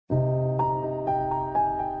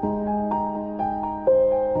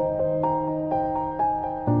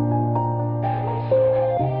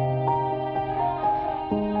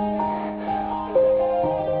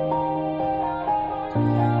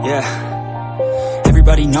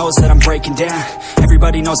Everybody knows that I'm breaking down.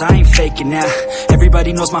 Everybody knows I ain't faking now.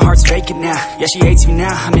 Everybody knows my heart's vacant now. Yeah, she hates me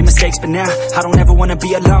now, I made mistakes but now I don't ever wanna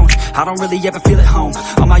be alone. I don't really ever feel at home.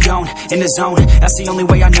 On my own, in the zone, that's the only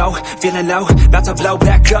way I know. Feeling low, about to blow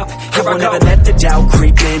back up. Here I never let the doubt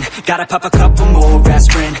creep in. Gotta pop a couple more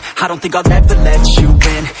aspirin. I don't think I'll ever let you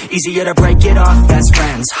in. Easier to break it off as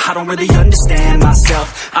friends. I don't really understand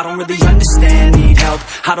myself. I don't really understand, need help.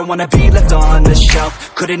 I don't wanna be left on the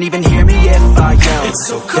shelf. Couldn't even hear me if I yelled. It's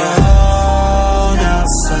so cold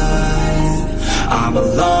outside, I'm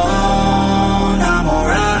alone, I'm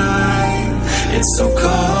alright. It's so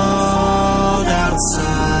cold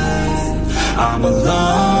outside, I'm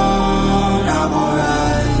alone, I'm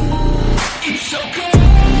alright. It's so cold.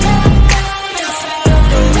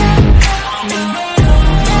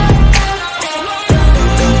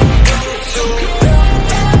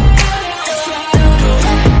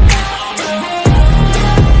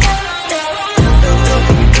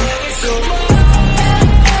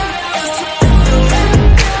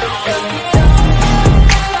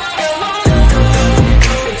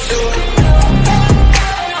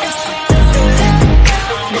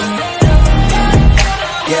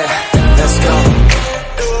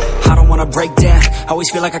 Break down, always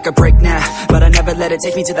feel like I could break now, but I never let it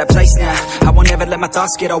take me to that place now. I won't ever let my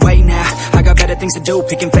thoughts get away now. I got better things to do,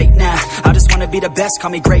 picking fate now. I just wanna be the best, call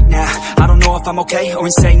me great now. I don't know if I'm okay or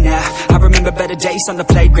insane now. I remember better days on the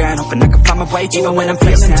playground, hoping I can find my way. Even when I'm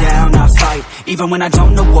feeling down, I fight. Even when I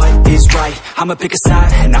don't know what is right, I'ma pick a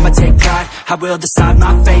side and I'ma take pride. I will decide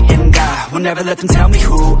my fate and I will never let them tell me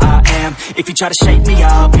who I am. If you try to shake me,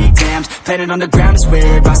 I'll be damned. Planet on the ground is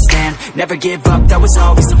where I stand. Never give up, that was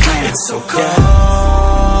always the plan. It's so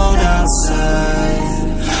cold outside,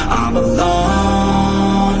 I'm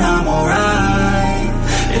alone, I'm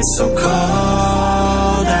alright. It's so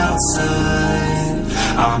cold outside,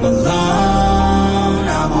 I'm alone.